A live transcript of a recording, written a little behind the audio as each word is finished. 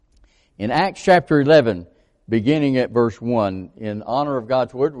In Acts chapter 11, beginning at verse 1, in honor of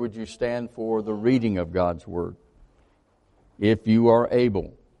God's Word, would you stand for the reading of God's Word, if you are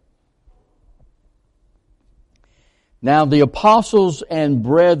able? Now the apostles and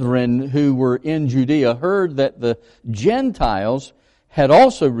brethren who were in Judea heard that the Gentiles had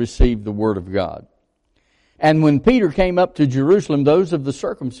also received the Word of God. And when Peter came up to Jerusalem, those of the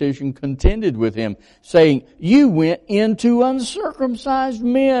circumcision contended with him, saying, "You went into uncircumcised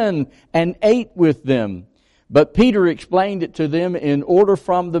men and ate with them." But Peter explained it to them in order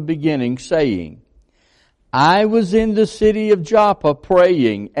from the beginning, saying, "I was in the city of Joppa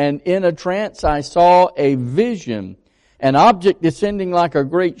praying, and in a trance I saw a vision, an object descending like a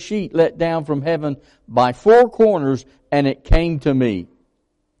great sheet let down from heaven by four corners, and it came to me.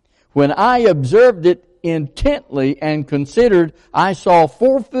 When I observed it intently and considered, I saw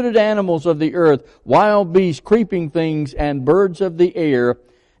four-footed animals of the earth, wild beasts, creeping things, and birds of the air.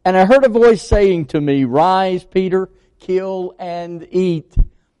 And I heard a voice saying to me, 'Rise, Peter, kill and eat.'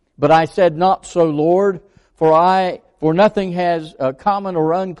 But I said, 'Not so, Lord, for nothing has common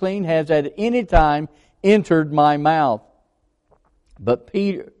or unclean has at any time entered my mouth.' But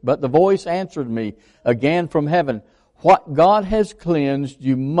the voice answered me again from heaven, 'What God has cleansed,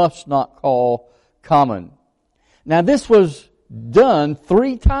 you must not call common.' Now this was done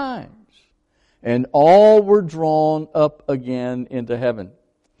 3 times, and all were drawn up again into heaven.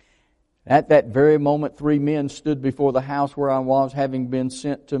 At that very moment 3 men stood before the house where I was, having been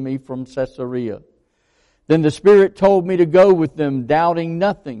sent to me from Caesarea. Then the Spirit told me to go with them, doubting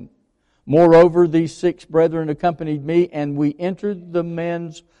nothing. Moreover, these 6 brethren accompanied me, and we entered the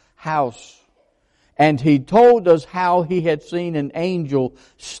men's house. And he told us how he had seen an angel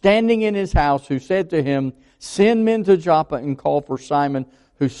standing in his house who said to him, 'Send men to Joppa and call for Simon,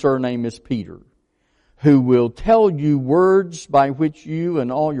 whose surname is Peter, who will tell you words by which you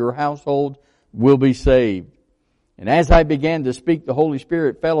and all your household will be saved.' And as I began to speak, the Holy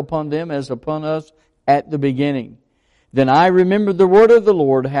Spirit fell upon them as upon us at the beginning. Then I remembered the word of the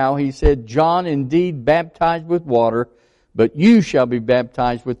Lord, how he said, 'John indeed baptized with water, but you shall be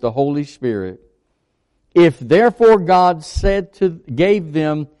baptized with the Holy Spirit.' If therefore God gave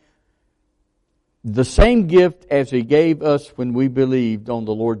them the same gift as he gave us when we believed on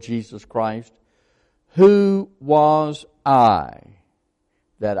the Lord Jesus Christ, who was I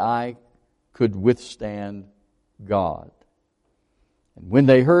that I could withstand God?" And when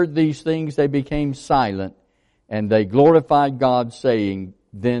they heard these things, they became silent, and they glorified God, saying,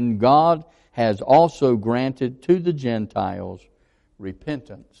 "Then God has also granted to the Gentiles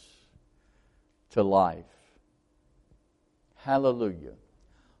repentance to life." Hallelujah.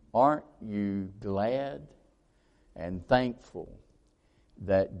 Aren't you glad and thankful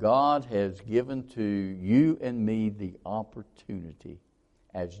that God has given to you and me the opportunity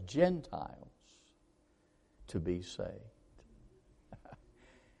as Gentiles to be saved?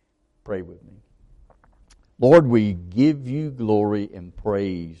 Pray with me. Lord, we give you glory and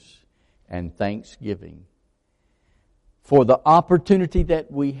praise and thanksgiving for the opportunity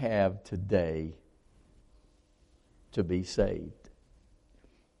that we have today to be saved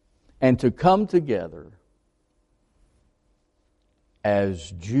and to come together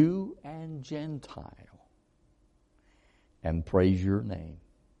as Jew and Gentile and praise your name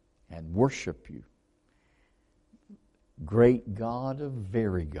and worship you. Great God of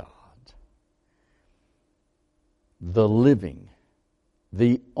very God, the living,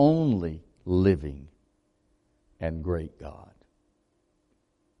 the only living and great God.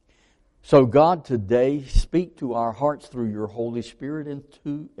 So God, today speak to our hearts through your Holy Spirit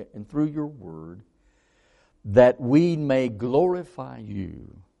and through your word, that we may glorify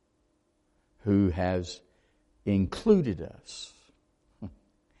you who has included us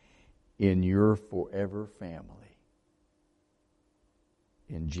in your forever family.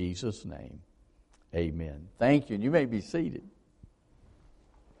 In Jesus' name, amen. Thank you. And you may be seated.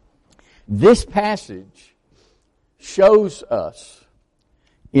 This passage shows us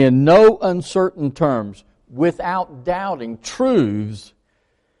in no uncertain terms, without doubting, truths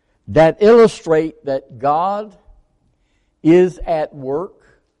that illustrate that God is at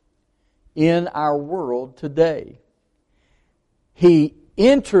work in our world today. He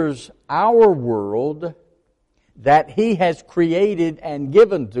enters our world that He has created and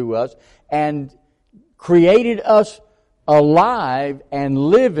given to us, and created us alive and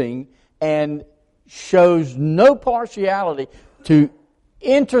living, and shows no partiality to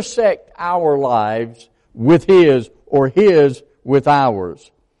intersect our lives with His or His with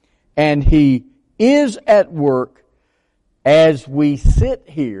ours. And He is at work as we sit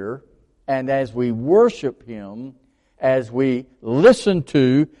here and as we worship Him as we listen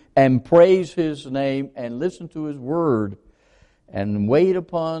to and praise His name and listen to His Word and wait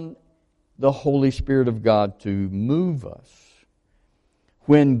upon the Holy Spirit of God to move us.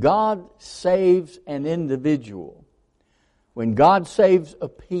 When God saves an individual, when God saves a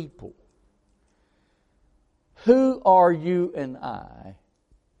people, who are you and I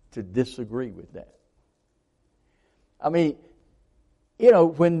to disagree with that? I mean, you know,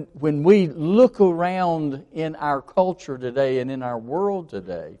 when we look around in our culture today and in our world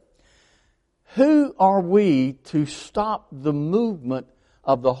today, who are we to stop the movement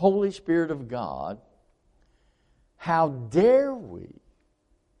of the Holy Spirit of God? How dare we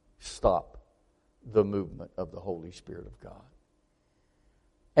stop the movement of the Holy Spirit of God?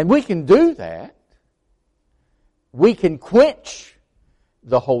 And we can do that. We can quench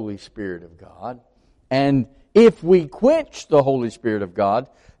the Holy Spirit of God. And if we quench the Holy Spirit of God,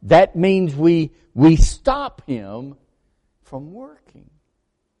 that means we stop Him from working.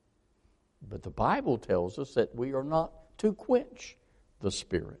 But the Bible tells us that we are not to quench the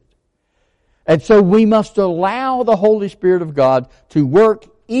Spirit. And so we must allow the Holy Spirit of God to work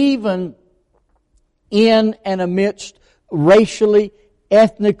even in and amidst racially,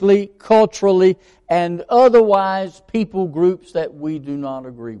 ethnically, culturally, and otherwise people groups that we do not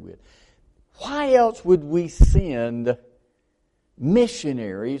agree with. Why else would we send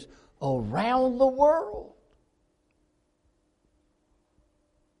missionaries around the world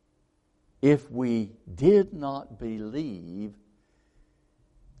if we did not believe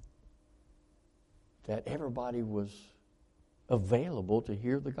that everybody was available to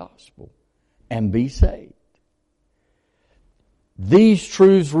hear the gospel and be saved? These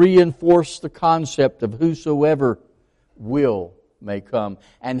truths reinforce the concept of whosoever will may come.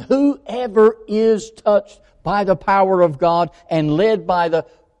 And whoever is touched by the power of God and led by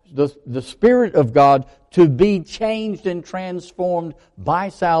the Spirit of God to be changed and transformed by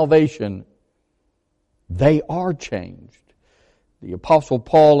salvation, they are changed. The Apostle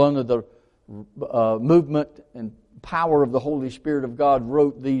Paul, under the movement and power of the Holy Spirit of God,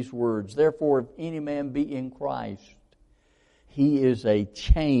 wrote these words, "Therefore, if any man be in Christ, he is a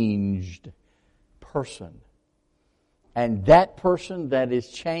changed person." And that person that is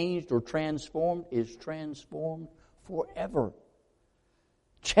changed or transformed is transformed forever.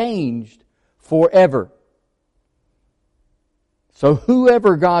 Changed forever. So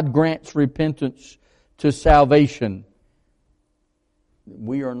whoever God grants repentance to salvation,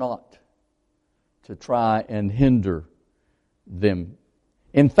 we are not to try and hinder them.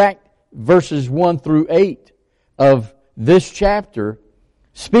 In fact, verses 1 through 8 of this chapter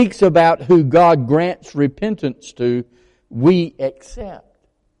speaks about who God grants repentance to, we accept.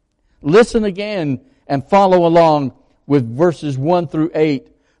 Listen again and follow along with verses 1 through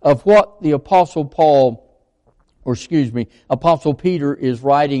 8 of what the Apostle Apostle Peter is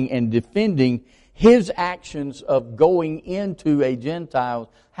writing and defending his actions of going into a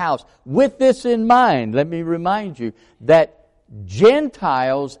Gentile house. With this in mind, let me remind you that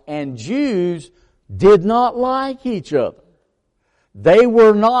Gentiles and Jews did not like each other. They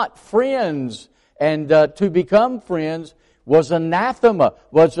were not friends, and to become friends was anathema,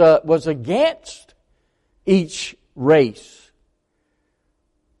 was against each race.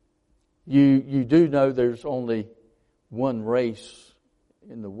 You do know there's only one race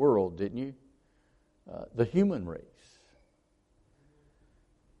in the world, didn't you? The human race.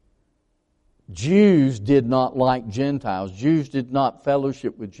 Jews did not like Gentiles. Jews did not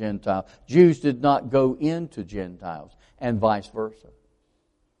fellowship with Gentiles. Jews did not go into Gentiles, and vice versa.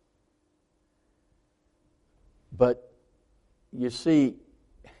 But you see,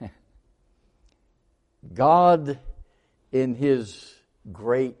 God, in His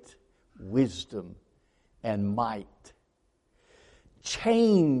great wisdom and might,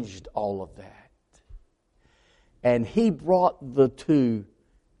 changed all of that. And He brought the two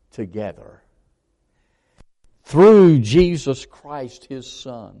together through Jesus Christ, His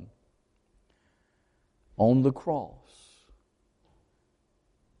Son, on the cross.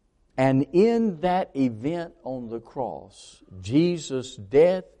 And in that event on the cross, Jesus'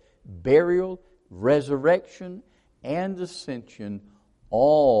 death, burial, resurrection, and ascension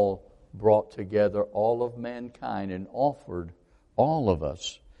all brought together all of mankind and offered all of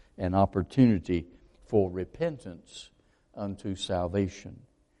us an opportunity for repentance unto salvation.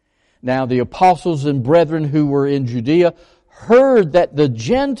 Now the apostles and brethren who were in Judea heard that the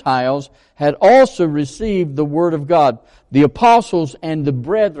Gentiles had also received the word of God. The apostles and the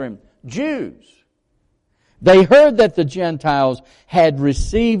brethren, Jews, they heard that the Gentiles had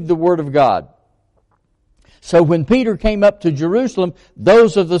received the word of God. So when Peter came up to Jerusalem,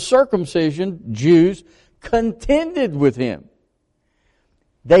 those of the circumcision, Jews, contended with him.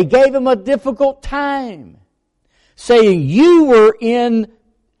 They gave him a difficult time, saying, you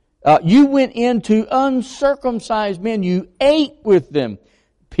went into uncircumcised men. You ate with them.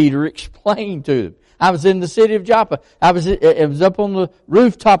 Peter explained to them. I was in the city of Joppa. It was up on the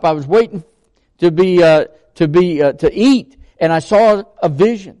rooftop. I was waiting to eat, and I saw a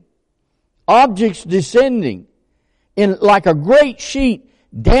vision. Objects descending in like a great sheet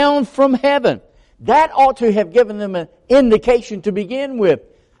down from heaven. That ought to have given them an indication to begin with.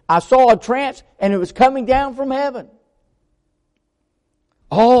 I saw a trance, and it was coming down from heaven.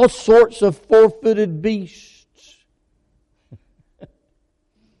 All sorts of four-footed beasts.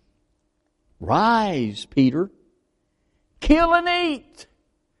 Rise, Peter. Kill and eat.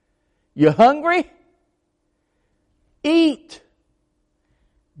 You hungry? Eat.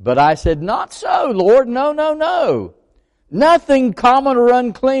 But I said, not so, Lord. No, no, no. Nothing common or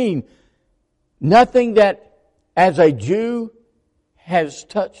unclean. Nothing that, as a Jew, has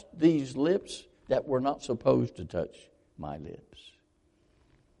touched these lips that were not supposed to touch my lips.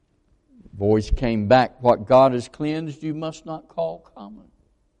 Voice came back, what God has cleansed, you must not call common.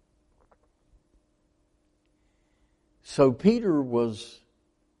 So Peter was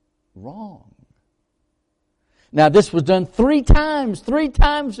wrong. Now this was done 3 times. 3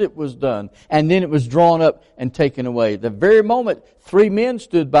 times it was done. And then it was drawn up and taken away. The very moment 3 men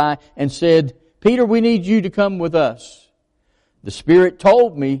stood by and said, Peter, we need you to come with us. The Spirit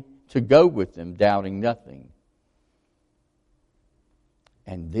told me to go with them, doubting nothing.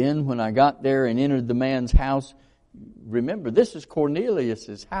 And then when I got there and entered the man's house, remember, this is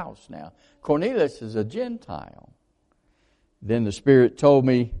Cornelius' house now. Cornelius is a Gentile. Then the Spirit told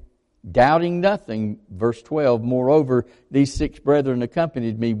me, doubting nothing, verse 12, moreover, these 6 brethren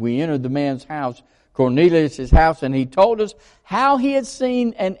accompanied me. We entered the man's house, Cornelius' house, and he told us how he had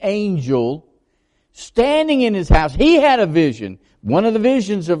seen an angel standing in his house. He had a vision, one of the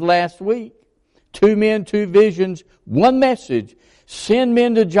visions of last week. 2 men, 2 visions, 1 message. Send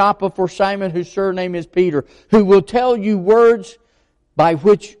men to Joppa for Simon, whose surname is Peter, who will tell you words by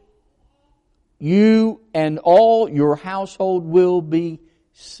which you and all your household will be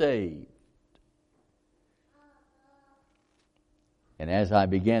saved. And as I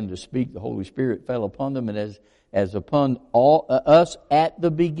began to speak, the Holy Spirit fell upon them, and as upon all us at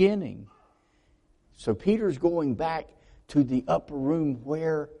the beginning. So Peter's going back to the upper room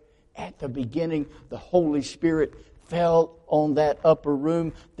where at the beginning the Holy Spirit fell on that upper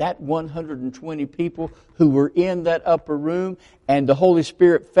room, that 120 people who were in that upper room, and the Holy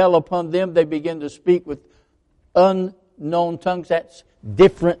Spirit fell upon them. They began to speak with unknown tongues. That's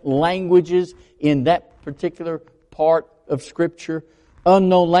different languages in that particular part of Scripture.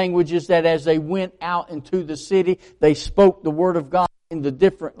 Unknown languages that as they went out into the city, they spoke the Word of God in the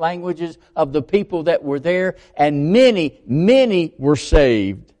different languages of the people that were there, and many, many were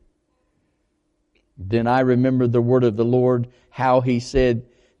saved. Then I remembered the word of the Lord, how He said,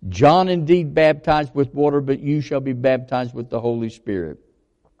 John indeed baptized with water, but you shall be baptized with the Holy Spirit.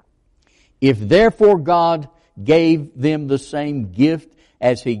 If therefore God gave them the same gift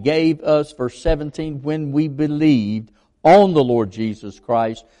as He gave us, verse 17, when we believed on the Lord Jesus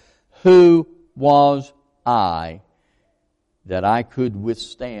Christ, who was I that I could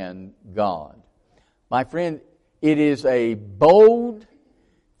withstand God? My friend, it is a bold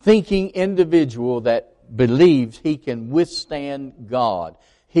thinking individual that believes he can withstand God.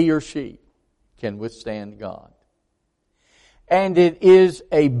 He or she can withstand God. And it is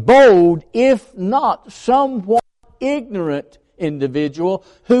a bold, if not somewhat ignorant individual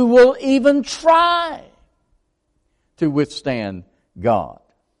who will even try to withstand God.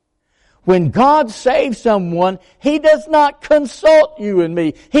 When God saves someone, He does not consult you and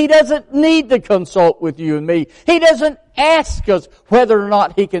me. He doesn't need to consult with you and me. He doesn't ask us whether or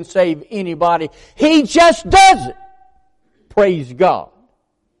not He can save anybody. He just does it. Praise God.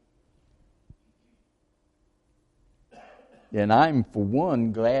 And I'm, for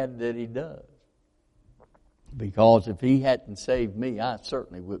one, glad that He does. Because if He hadn't saved me, I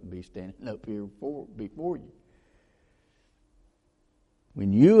certainly wouldn't be standing up here before you.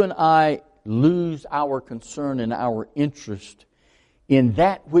 When you and I lose our concern and our interest in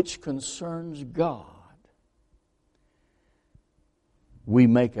that which concerns God, we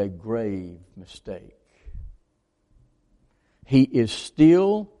make a grave mistake. He is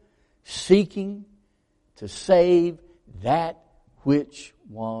still seeking to save that which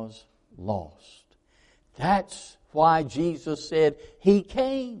was lost. That's why Jesus said He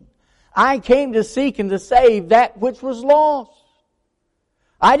came. I came to seek and to save that which was lost.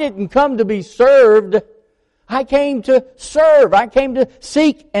 I didn't come to be served. I came to serve. I came to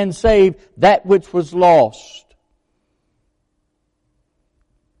seek and save that which was lost.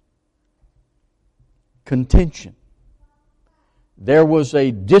 Contention. There was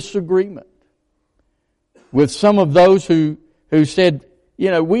a disagreement with some of those who said,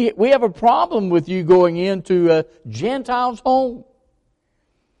 we have a problem with you going into a Gentile's home.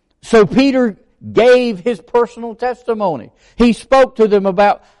 So Peter gave his personal testimony. He spoke to them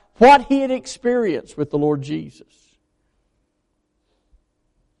about what he had experienced with the Lord Jesus.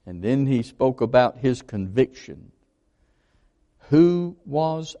 And then he spoke about his conviction. Who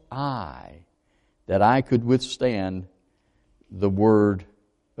was I that I could withstand the Word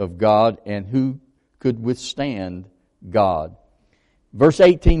of God, and who could withstand God? Verse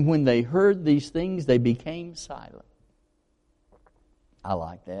 18, when they heard these things, they became silent. I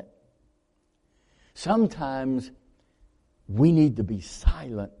like that. Sometimes we need to be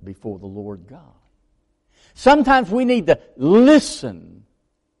silent before the Lord God. Sometimes we need to listen.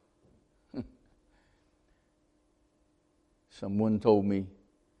 Someone told me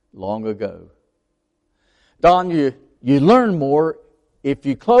long ago, Don, you learn more if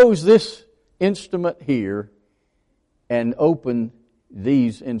you close this instrument here and open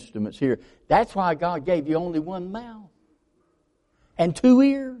these instruments here. That's why God gave you only one mouth and 2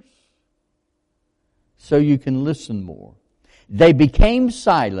 ears, so you can listen more. They became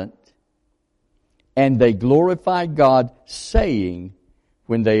silent, and they glorified God, saying,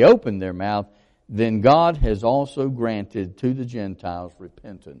 when they opened their mouth, then God has also granted to the Gentiles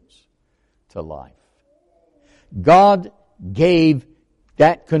repentance to life. God gave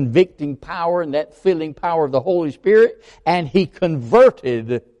that convicting power and that filling power of the Holy Spirit, and He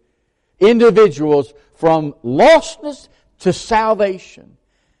converted individuals from lostness to salvation.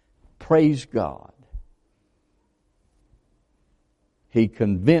 Praise God. He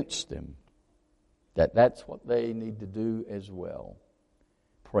convinced them that that's what they need to do as well.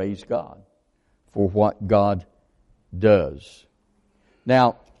 Praise God for what God does.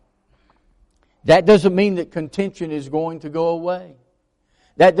 Now, that doesn't mean that contention is going to go away.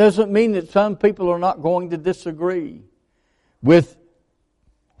 That doesn't mean that some people are not going to disagree with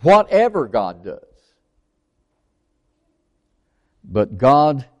whatever God does. But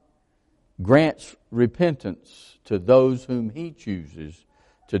God grants repentance to those whom He chooses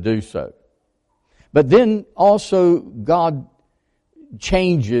to do so. But then also God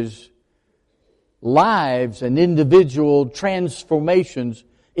changes lives and individual transformations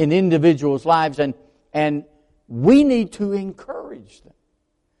in individuals' lives, and we need to encourage them.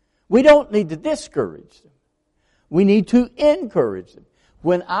 We don't need to discourage them. We need to encourage them.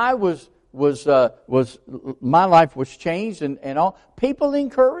 When I was my life was changed and all, people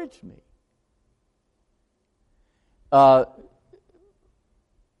encouraged me. But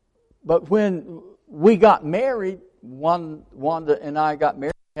when we got married, Wanda and I got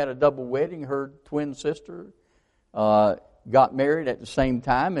married, had a double wedding. Her twin sister got married at the same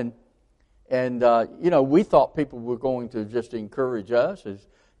time, and we thought people were going to just encourage us as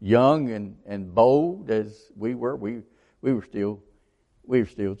young and bold as we were. We were still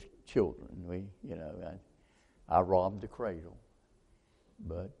children. I robbed the cradle,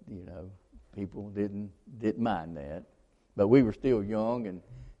 but people didn't mind that. But we were still young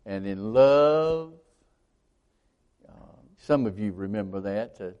and in love. Some of you remember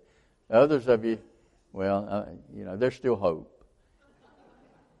that. Others of you, there's still hope.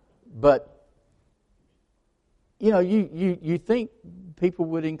 But you think people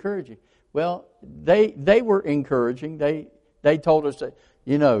would encourage you. Well, they were encouraging. They told us that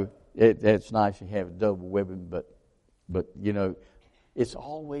it's nice to have a double wedding, but it's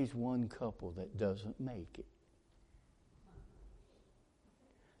always one couple that doesn't make it.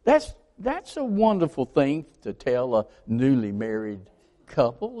 That's a wonderful thing to tell a newly married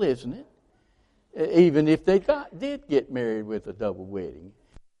couple, isn't it? Even if they did get married with a double wedding.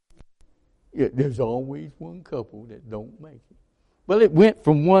 There's always one couple that don't make it. Well, it went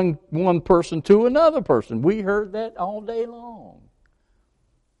from one person to another person. We heard that all day long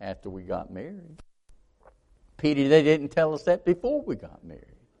after we got married. Pity they didn't tell us that before we got married.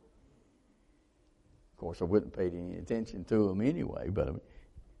 Of course, I wouldn't pay any attention to them anyway, but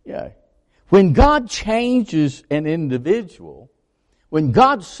when God changes an individual, when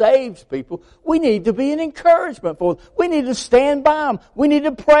God saves people, we need to be an encouragement for them. We need to stand by them. We need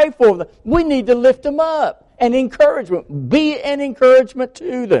to pray for them. We need to lift them up. An encouragement. Be an encouragement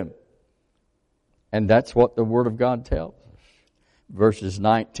to them. And that's what the Word of God tells us. Verses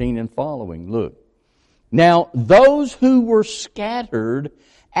 19 and following. Look. Now, those who were scattered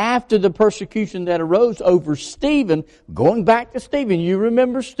after the persecution that arose over Stephen, going back to Stephen, you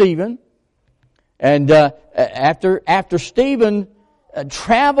remember Stephen, And after Stephen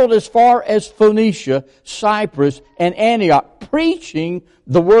traveled as far as Phoenicia, Cyprus, and Antioch, preaching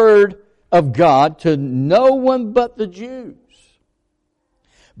the Word of God to no one but the Jews.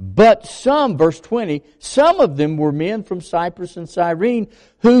 But some, verse 20, some of them were men from Cyprus and Cyrene,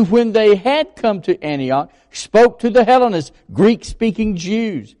 who, when they had come to Antioch, spoke to the Hellenists, Greek-speaking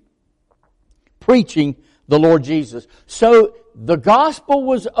Jews, preaching the Lord Jesus. So the gospel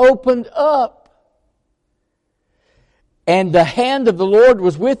was opened up, and the hand of the Lord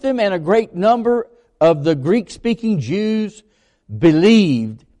was with them, and a great number of the Greek-speaking Jews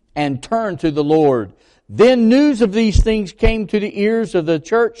believed and turned to the Lord. Then news of these things came to the ears of the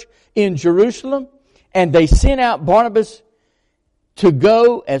church in Jerusalem, and they sent out Barnabas to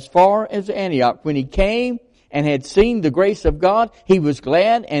go as far as Antioch. When he came and had seen the grace of God, he was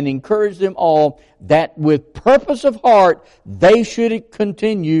glad and encouraged them all that with purpose of heart they should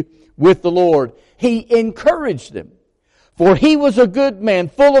continue with the Lord. He encouraged them, for he was a good man,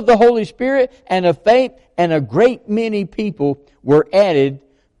 full of the Holy Spirit and of faith, and a great many people were added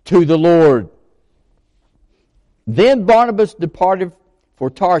to the Lord. Then Barnabas departed for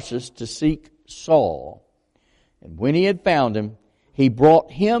Tarsus to seek Saul. And when he had found him, he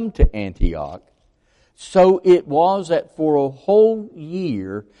brought him to Antioch. So it was that for a whole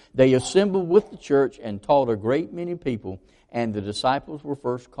year they assembled with the church and taught a great many people, and the disciples were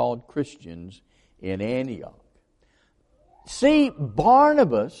first called Christians in Antioch. See,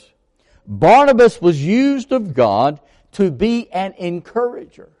 Barnabas was used of God to be an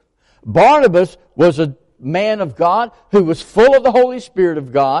encourager. Barnabas was a man of God who was full of the Holy Spirit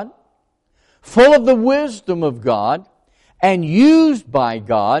of God, full of the wisdom of God, and used by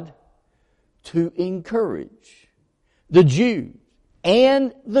God to encourage the Jews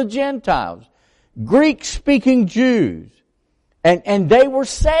and the Gentiles, Greek-speaking Jews, and they were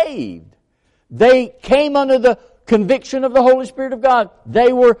saved. They came under the conviction of the Holy Spirit of God.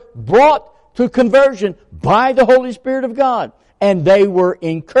 They were brought to conversion by the Holy Spirit of God, and they were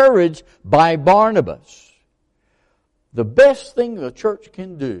encouraged by Barnabas. The best thing the church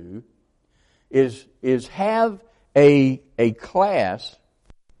can do is have a class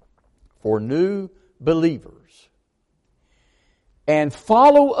for new believers and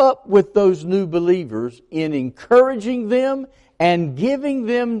follow up with those new believers in encouraging them and giving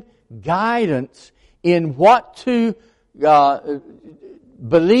them guidance in what to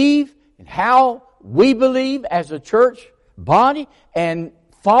believe and how we believe as a church body, and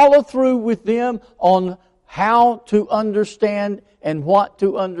follow through with them on how to understand and what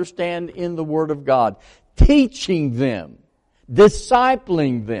to understand in the Word of God. Teaching them,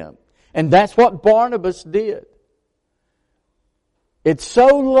 discipling them. And that's what Barnabas did. It's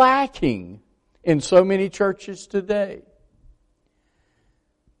so lacking in so many churches today.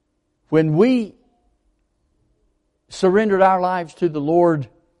 When we surrendered our lives to the Lord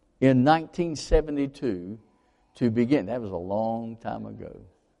in 1972 to begin, that was a long time ago,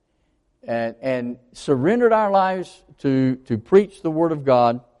 and surrendered our lives to preach the Word of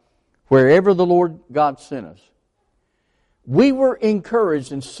God wherever the Lord God sent us, we were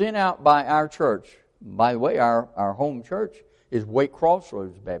encouraged and sent out by our church. By the way, our home church is Wake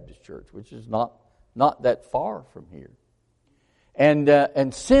Crossroads Baptist Church, which is not that far from here.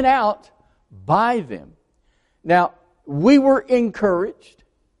 And sent out by them. Now, we were encouraged,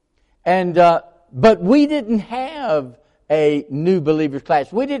 but we didn't have a new believers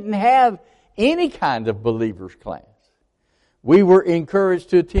class. We didn't have any kind of believers class. We were encouraged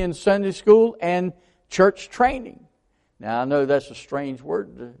to attend Sunday school and church training. Now, I know that's a strange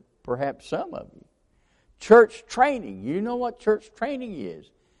word to perhaps some of you. Church training. You know what church training is.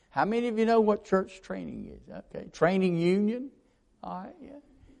 How many of you know what church training is? Okay. Training union? All right, yeah.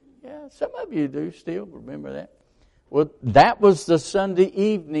 Yeah, some of you do still remember that. Well, that was the Sunday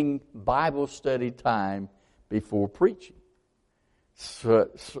evening Bible study time before preaching. Sort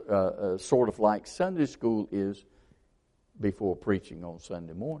of like Sunday school is before preaching on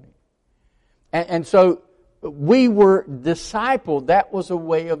Sunday morning. And so we were discipled. That was a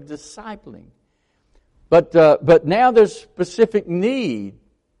way of discipling. But now there's specific need.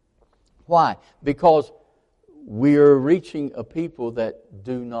 Why? Because we are reaching a people that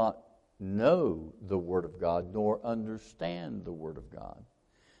do not know the Word of God nor understand the Word of God.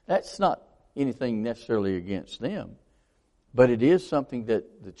 That's not anything necessarily against them, but it is something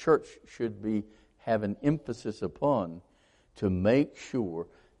that the church should have an emphasis upon to make sure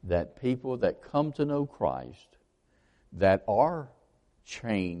that people that come to know Christ, that are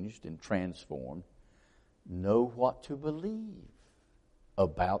changed and transformed, know what to believe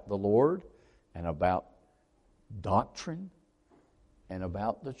about the Lord and about doctrine and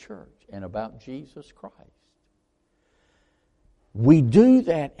about the church and about Jesus Christ. We do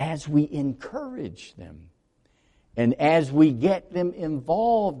that as we encourage them and as we get them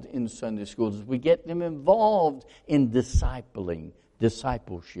involved in Sunday schools, as we get them involved in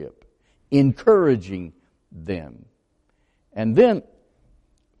discipleship, encouraging them. And then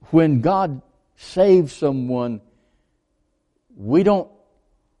when God saves someone, we don't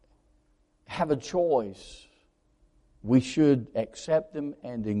have a choice. We should accept them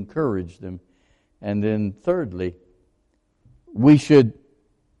and encourage them. And then thirdly, we should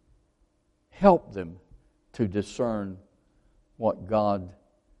help them to discern what God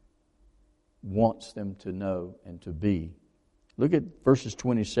wants them to know and to be. Look at verses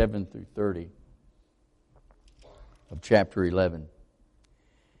 27 through 30 of chapter 11.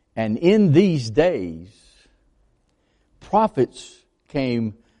 And in these days, prophets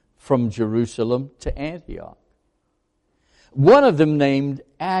came from Jerusalem to Antioch. One of them, named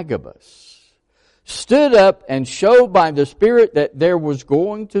Agabus, stood up and showed by the Spirit that there was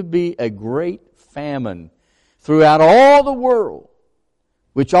going to be a great famine throughout all the world,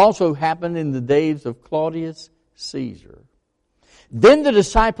 which also happened in the days of Claudius Caesar. Then the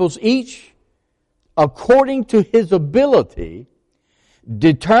disciples, each according to his ability,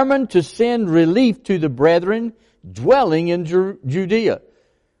 determined to send relief to the brethren dwelling in Judea.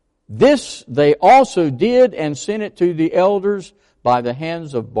 This they also did and sent it to the elders by the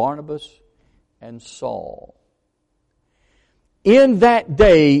hands of Barnabas and Saul. In that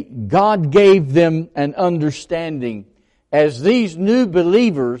day, God gave them an understanding as these new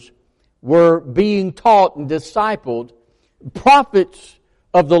believers were being taught and discipled. Prophets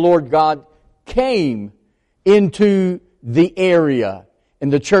of the Lord God came into the area in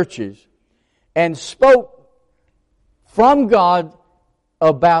the churches and spoke from God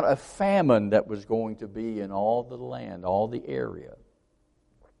about a famine that was going to be in all the land, all the area.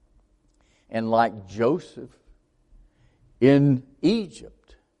 And like Joseph in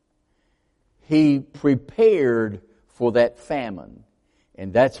Egypt, he prepared for that famine.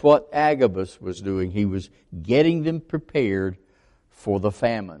 And that's what Agabus was doing. He was getting them prepared for the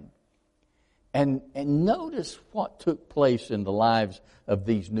famine. And notice what took place in the lives of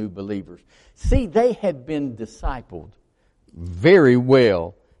these new believers. See, they had been discipled very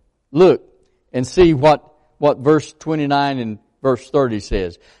well. Look and see what verse 29 and verse 30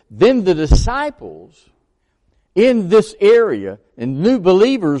 says. Then the disciples in this area, and new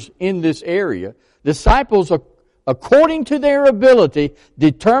believers in this area, disciples according to their ability,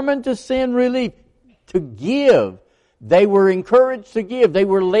 determined to send relief, to give. They were encouraged to give. They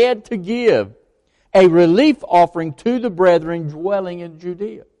were led to give a relief offering to the brethren dwelling in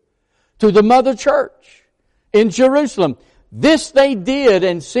Judea, to the mother church in Jerusalem. This they did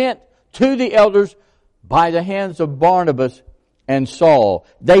and sent to the elders by the hands of Barnabas and Saul.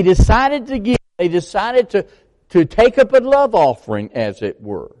 They decided to give. They decided to take up a love offering, as it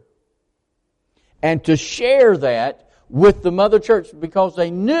were, and to share that with the mother church, because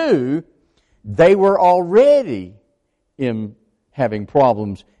they knew they were already having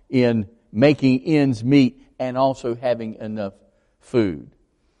problems in making ends meet and also having enough food.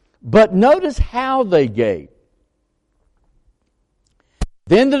 But notice how they gave.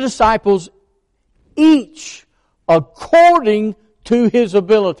 Then the disciples, each according to his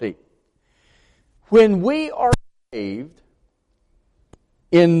ability. When we are saved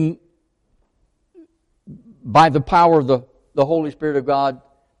by the power of the Holy Spirit of God,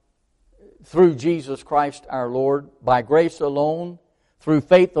 through Jesus Christ our Lord, by grace alone, through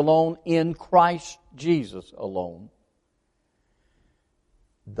faith alone, in Christ Jesus alone,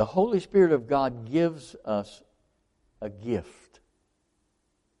 the Holy Spirit of God gives us a gift.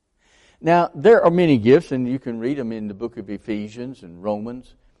 Now, there are many gifts, and you can read them in the book of Ephesians and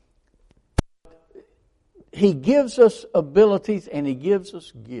Romans. He gives us abilities and He gives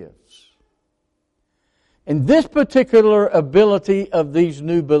us gifts. And this particular ability of these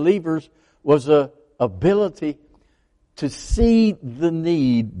new believers was an ability to see the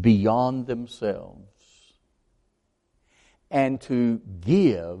need beyond themselves and to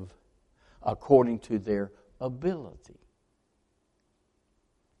give according to their ability.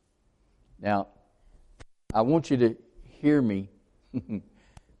 Now, I want you to hear me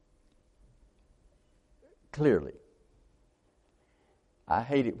clearly. I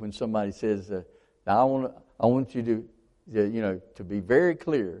hate it when somebody says, now I want you to be very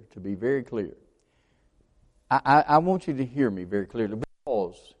clear, to be very clear. I want you to hear me very clearly,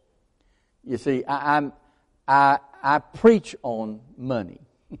 because you see, I preach on money.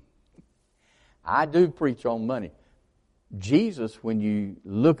 I do preach on money. Jesus, when you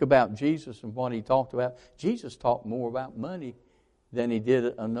look about Jesus and what He talked about, Jesus talked more about money than he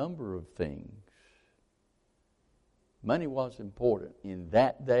did a number of things. Money was important in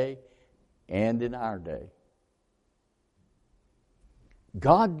that day and in our day.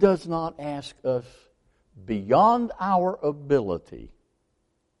 God does not ask us beyond our ability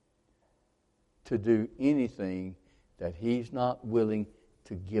to do anything that He's not willing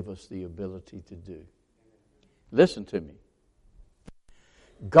to give us the ability to do. Listen to me.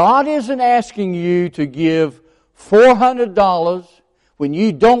 God isn't asking you to give $400 when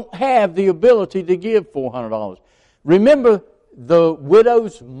you don't have the ability to give $400. Remember the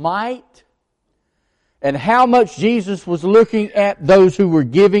widow's mite and how much Jesus was looking at those who were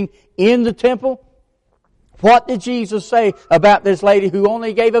giving in the temple? What did Jesus say about this lady who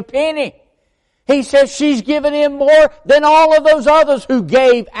only gave a penny? He says she's given Him more than all of those others who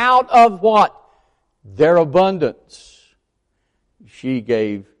gave out of what? Their abundance. She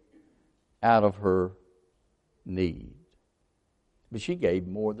gave out of her need. But she gave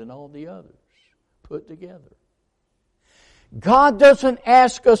more than all the others put together. God doesn't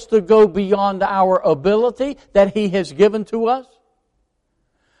ask us to go beyond our ability that He has given to us.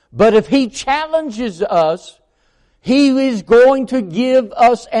 But if He challenges us, He is going to give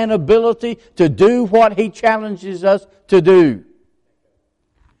us an ability to do what He challenges us to do.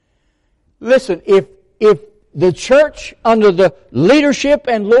 Listen, if the church under the leadership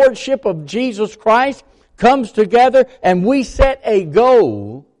and lordship of Jesus Christ comes together and we set a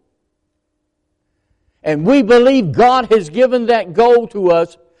goal, and we believe God has given that goal to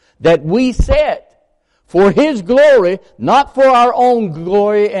us that we set for His glory, not for our own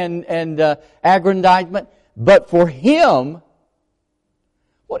glory and aggrandizement, but for Him,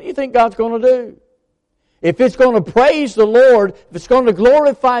 what do you think God's going to do? If it's going to praise the Lord, if it's going to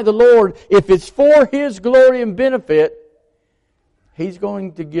glorify the Lord, if it's for His glory and benefit, He's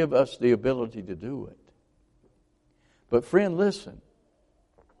going to give us the ability to do it. But friend, listen.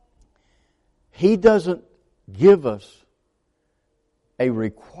 He doesn't give us a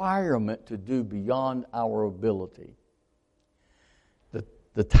requirement to do beyond our ability.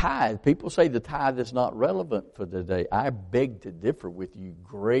 The tithe, people say the tithe is not relevant for today. I beg to differ with you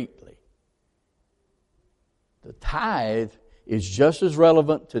greatly. The tithe is just as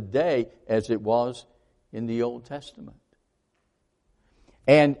relevant today as it was in the Old Testament.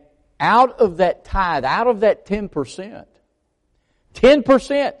 And out of that tithe, out of that 10%,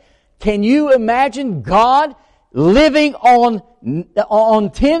 can you imagine God living on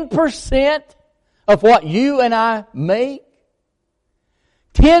 10% of what you and I make?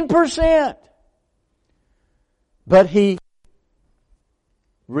 10%. But He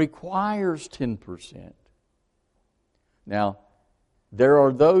requires 10%. Now, there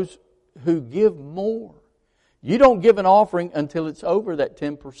are those who give more. You don't give an offering until it's over that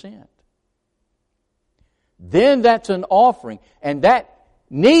 10%. Then that's an offering. And that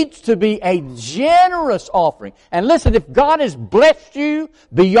needs to be a generous offering. And listen, if God has blessed you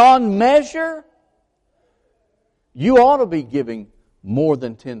beyond measure, you ought to be giving more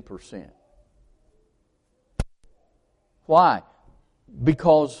than 10%. Why?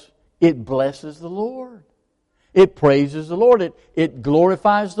 Because it blesses the Lord. It praises the Lord. It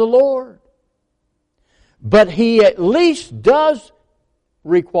glorifies the Lord. But He at least does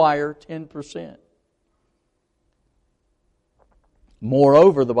require 10%.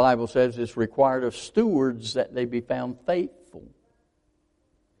 Moreover, the Bible says it's required of stewards that they be found faithful.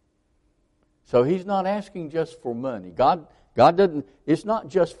 So He's not asking just for money. God doesn't, it's not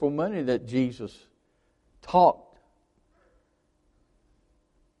just for money that Jesus talked.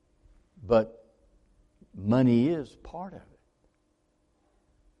 But money is part of it.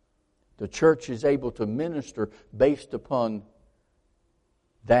 The church is able to minister based upon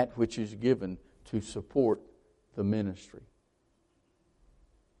that which is given to support the ministry.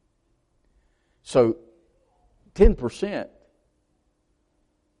 So 10%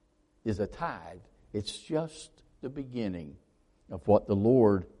 is a tithe. It's just the beginning of what the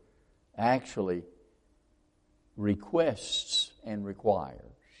Lord actually requests and requires.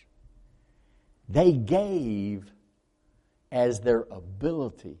 They gave as their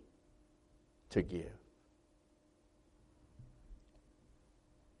ability to give.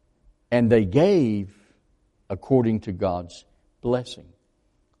 And they gave according to God's blessing.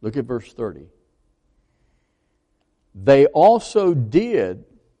 Look at verse 30. They also did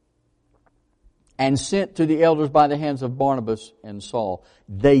and sent to the elders by the hands of Barnabas and Saul.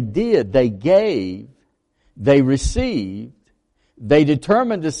 They did, they gave, they received, they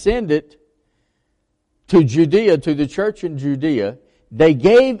determined to send it to Judea, to the church in Judea. They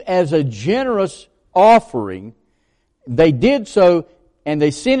gave as a generous offering. They did so, and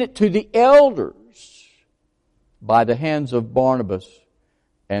they sent it to the elders. by the hands of Barnabas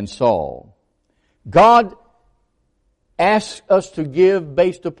and Saul. God asks us to give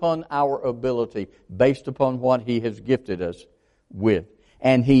based upon our ability, based upon what He has gifted us with.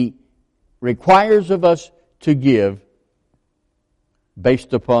 And He requires of us to give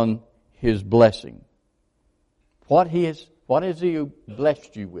based upon His blessing. What has He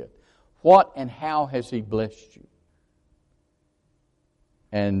blessed you with? What and how has He blessed you?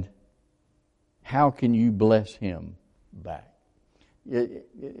 And how can you bless Him back?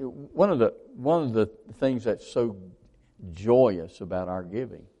 One of the things that's so joyous about our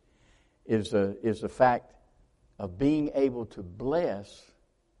giving is the fact of being able to bless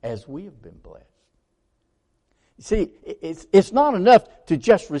as we have been blessed. You see, it's not enough to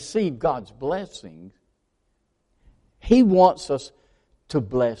just receive God's blessings. He wants us to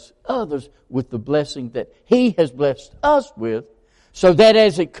bless others with the blessing that He has blessed us with, so that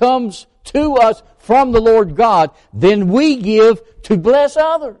as it comes to us from the Lord God, then we give to bless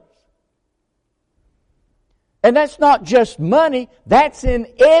others. And that's not just money, that's in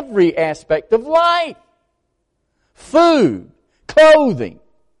every aspect of life. Food, clothing,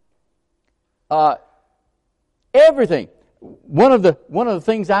 everything. One of the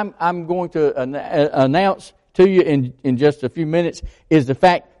things I'm going to announce to you in just a few minutes is the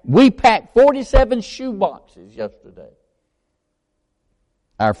fact we packed 47 shoe boxes yesterday.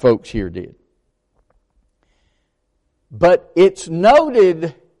 Our folks here did. But it's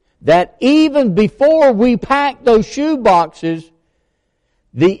noted that even before we packed those shoe boxes,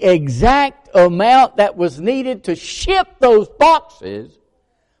 the exact amount that was needed to ship those boxes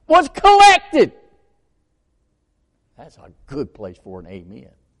was collected. That's a good place for an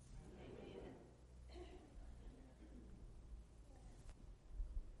amen.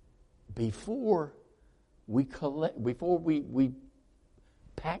 Before we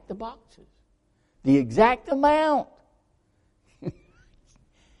pack the boxes, the exact amount.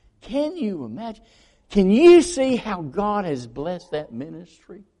 Can you imagine? Can you see how God has blessed that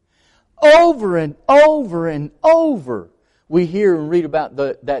ministry? Over and over and over, we hear and read about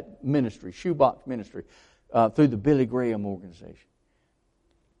that ministry, shoebox ministry, through the Billy Graham organization.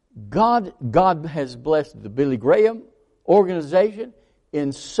 God has blessed the Billy Graham organization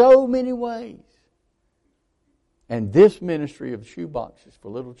in so many ways. And this ministry of shoeboxes for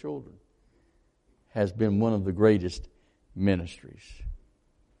little children has been one of the greatest ministries.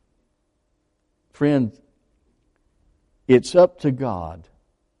 Friends, it's up to God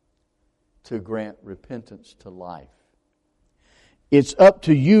to grant repentance to life. It's up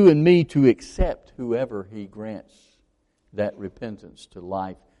to you and me to accept whoever He grants that repentance to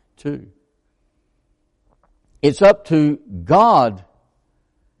life to. It's up to God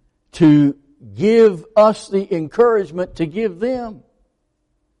to give us the encouragement to give them.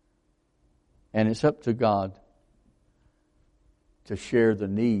 And it's up to God to share the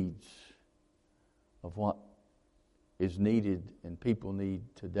needs of what is needed and people need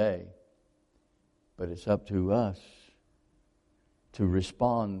today. But it's up to us to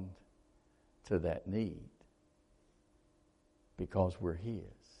respond to that need because we're His,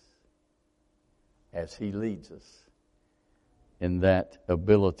 as He leads us in that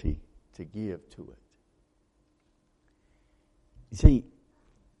ability to give to it. You see,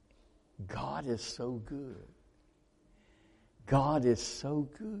 God is so good. God is so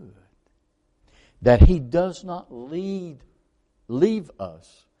good that He does not leave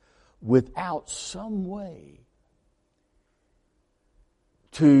us without some way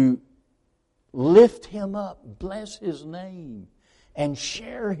to lift Him up, bless His name, and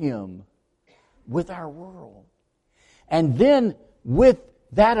share Him with our world. And then with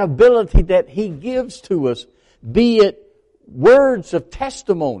that ability that He gives to us, be it words of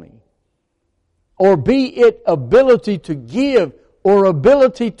testimony, or be it ability to give, or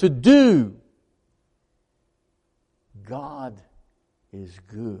ability to do, God is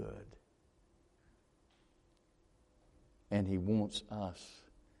good. And He wants us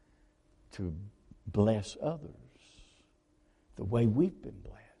to bless others the way we've been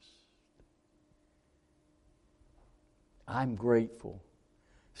blessed. I'm grateful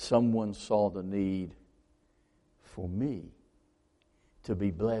someone saw the need for me to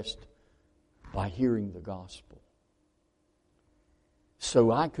be blessed by hearing the gospel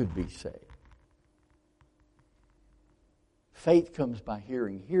so I could be saved. Faith comes by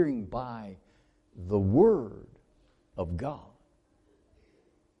hearing, hearing by the Word of God.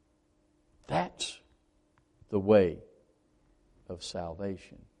 That's the way of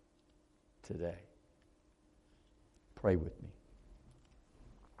salvation today. Pray with me.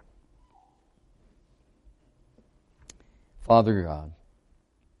 Father God,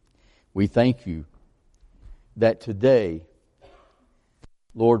 we thank You that today,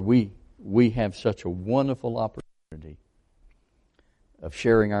 Lord, we have such a wonderful opportunity of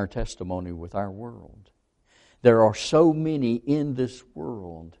sharing our testimony with our world. There are so many in this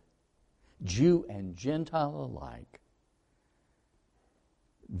world, Jew and Gentile alike,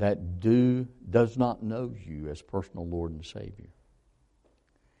 that does not know you as personal Lord and Savior.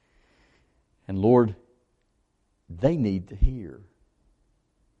 And Lord, they need to hear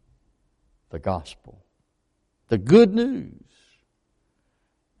the gospel, the good news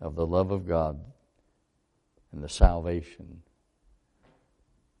of the love of God and the salvation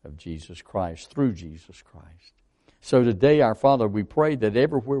of Jesus Christ through Jesus Christ. So today, our Father, we pray that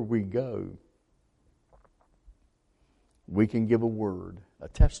everywhere we go, we can give a word, a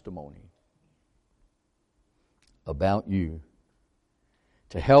testimony about you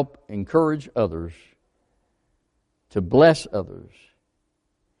to help encourage others, to bless others,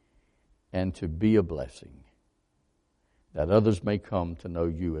 and to be a blessing, that others may come to know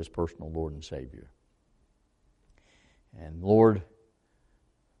you as personal Lord and Savior. And Lord,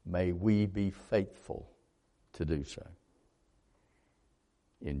 may we be faithful to do so.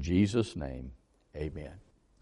 In Jesus' name, amen.